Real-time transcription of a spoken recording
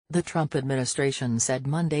The Trump administration said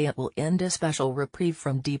Monday it will end a special reprieve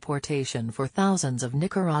from deportation for thousands of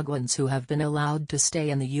Nicaraguans who have been allowed to stay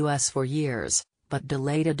in the U.S. for years, but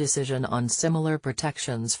delayed a decision on similar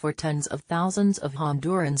protections for tens of thousands of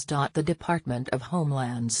Hondurans. The Department of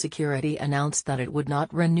Homeland Security announced that it would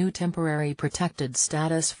not renew temporary protected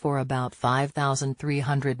status for about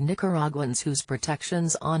 5,300 Nicaraguans whose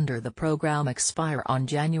protections under the program expire on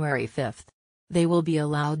January 5. They will be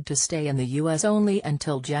allowed to stay in the U.S. only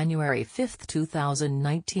until January 5,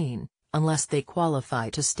 2019, unless they qualify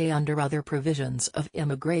to stay under other provisions of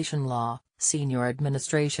immigration law, senior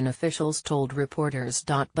administration officials told reporters.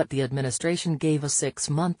 But the administration gave a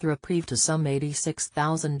 6-month reprieve to some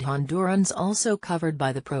 86,000 Hondurans also covered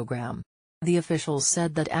by the program. The officials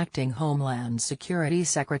said that Acting Homeland Security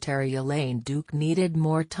Secretary Elaine Duke needed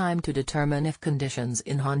more time to determine if conditions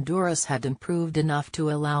in Honduras had improved enough to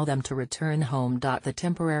allow them to return home. The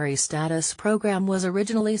temporary status program was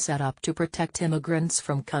originally set up to protect immigrants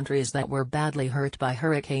from countries that were badly hurt by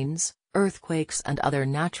hurricanes, earthquakes and other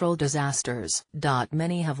natural disasters.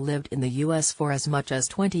 Many have lived in the U.S. for as much as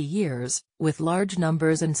 20 years, with large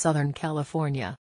numbers in Southern California.